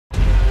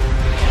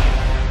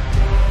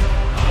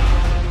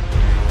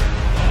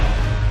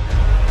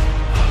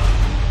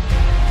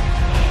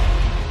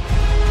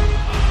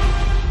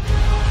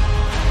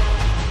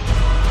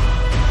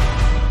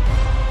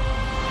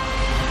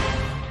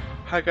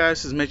Alright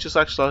guys, this is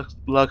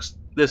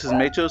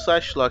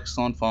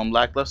Mitchell/Luxstone from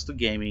LackLuster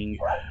Gaming,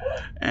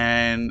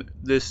 and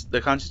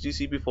the content you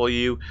see before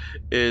you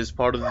is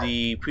part of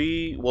the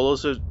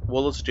pre-Warlords of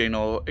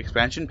Draenor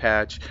expansion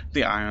patch,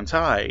 the Iron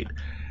Tide.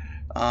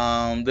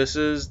 This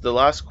is the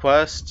last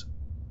quest.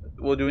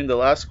 We're doing the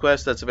last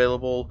quest that's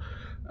available,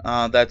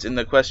 that's in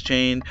the quest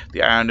chain, the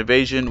Horde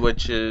Invasion,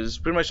 which is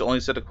pretty much the only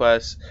set of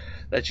quests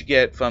that you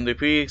get from the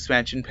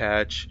pre-expansion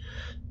patch,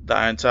 the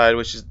Iron Tide,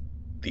 which is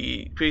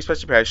the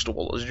pre-expansion patch to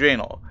Warlords of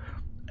Draenor.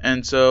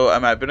 And so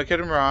I'm at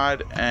Vindicator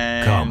Marad,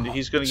 and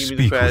he's going to give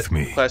me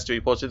the quest to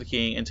report to the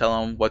king and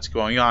tell him what's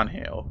going on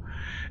here.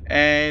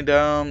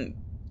 And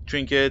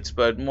trinkets,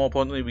 but more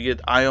importantly, we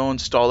get Iron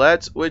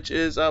Starlette, which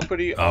is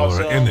pretty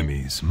awesome. Our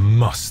enemies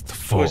must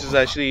fall. Which is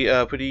actually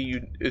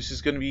this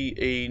is going to be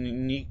a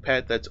unique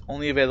pet that's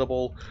only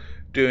available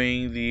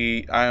during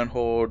the Iron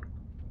Horde,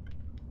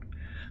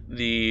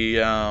 the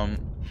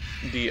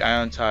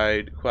Iron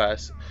Tide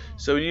quest.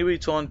 So we need to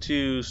return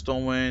to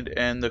Stormwind,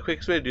 and the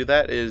quickest way to do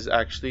that is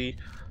actually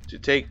to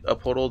take a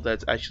portal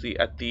that's actually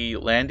at the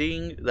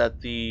landing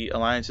that the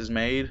Alliance has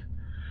made,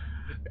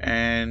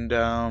 and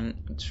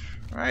it's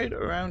right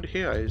around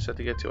here. I just have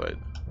to get to it.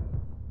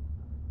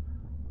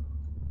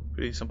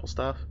 Pretty simple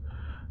stuff.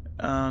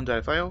 Did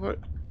I fly over it?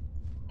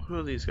 Who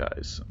are these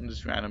guys? I'm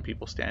just random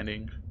people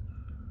standing.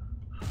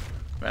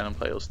 Random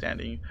players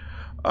standing.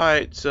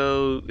 Alright,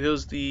 so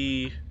here's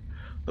the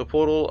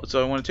portal.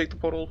 So I want to take the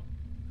portal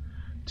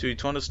to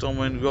return to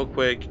Stormwind real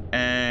quick,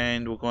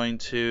 and we're going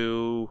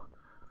to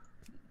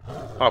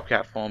pop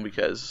cat form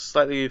because it's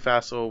slightly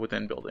faster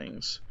within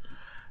buildings.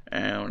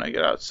 And when I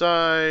get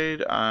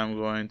outside, I'm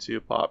going to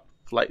pop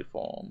flight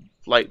form.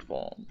 Alright,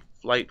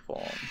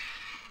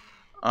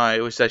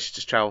 which is actually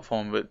just travel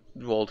form, but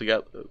roll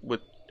together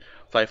with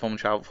flight form,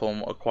 travel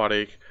form,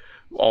 aquatic,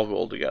 all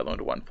rolled together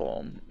into one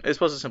form. It's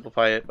supposed to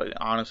simplify it, but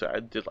honestly,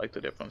 I did like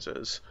the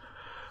differences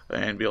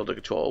and be able to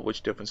control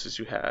which differences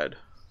you had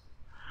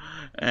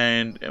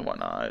and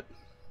whatnot.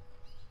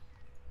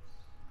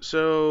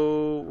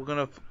 So we're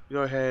gonna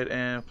go ahead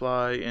and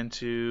fly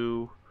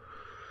into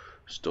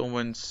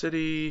Stormwind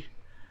City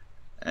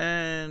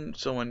and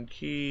Stormwind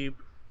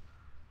Keep,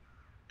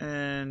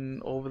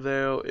 and over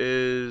there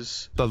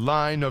is the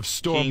line of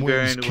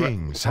Stormwind's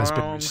kings has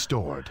been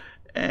restored.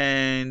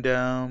 And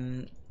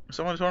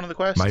someone's on the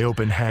quest. My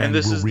open hand and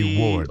this will is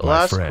reward the my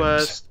last friends,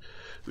 quest.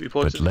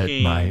 Report to the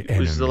king.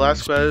 Which is the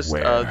last quest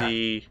beware. of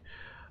the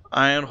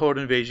Iron Horde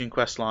Invasion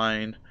quest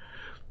line,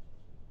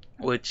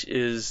 which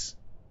is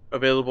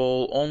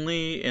available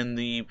only in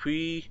the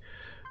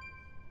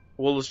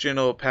pre-Warlords of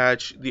Draenor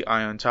patch, the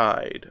Iron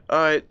Tide.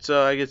 Alright,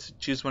 so I get to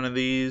choose one of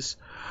these.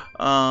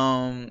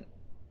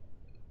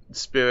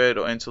 Spirit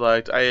or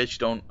Intellect.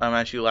 I'm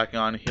actually lacking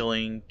on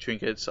healing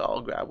trinkets, so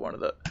I'll grab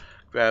that.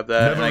 Never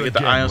and I get the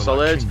again Iron will our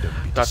Starlette.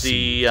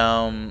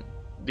 kingdom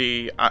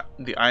be Got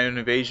the Iron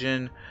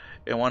Invasion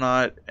and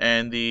whatnot,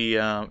 and the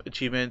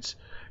achievements.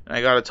 And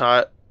I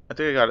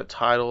think I got a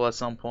title at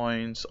some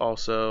points.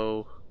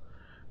 Also,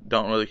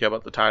 don't really care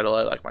about the title.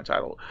 I like my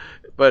title,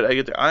 but I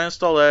get the Iron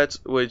Starlette,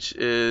 which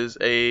is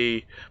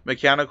a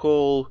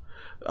mechanical,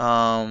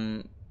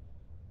 battle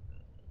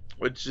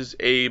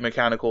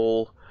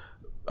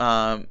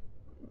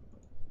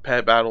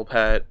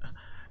pet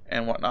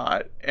and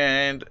whatnot.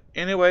 And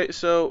anyway,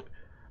 so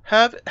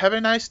have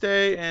a nice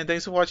day, and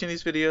thanks for watching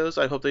these videos.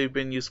 I hope they've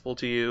been useful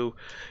to you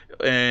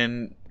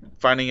in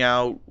finding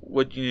out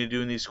what you need to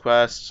do in these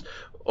quests,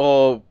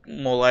 or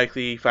more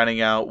likely finding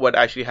out what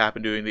actually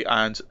happened during the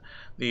Iron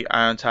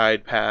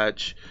Tide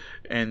patch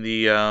and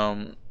the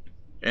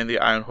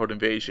Iron Horde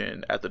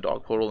Invasion at the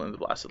Dark Portal in the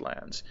Blasted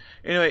Lands.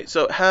 Anyway,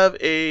 so have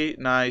a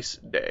nice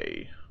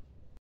day.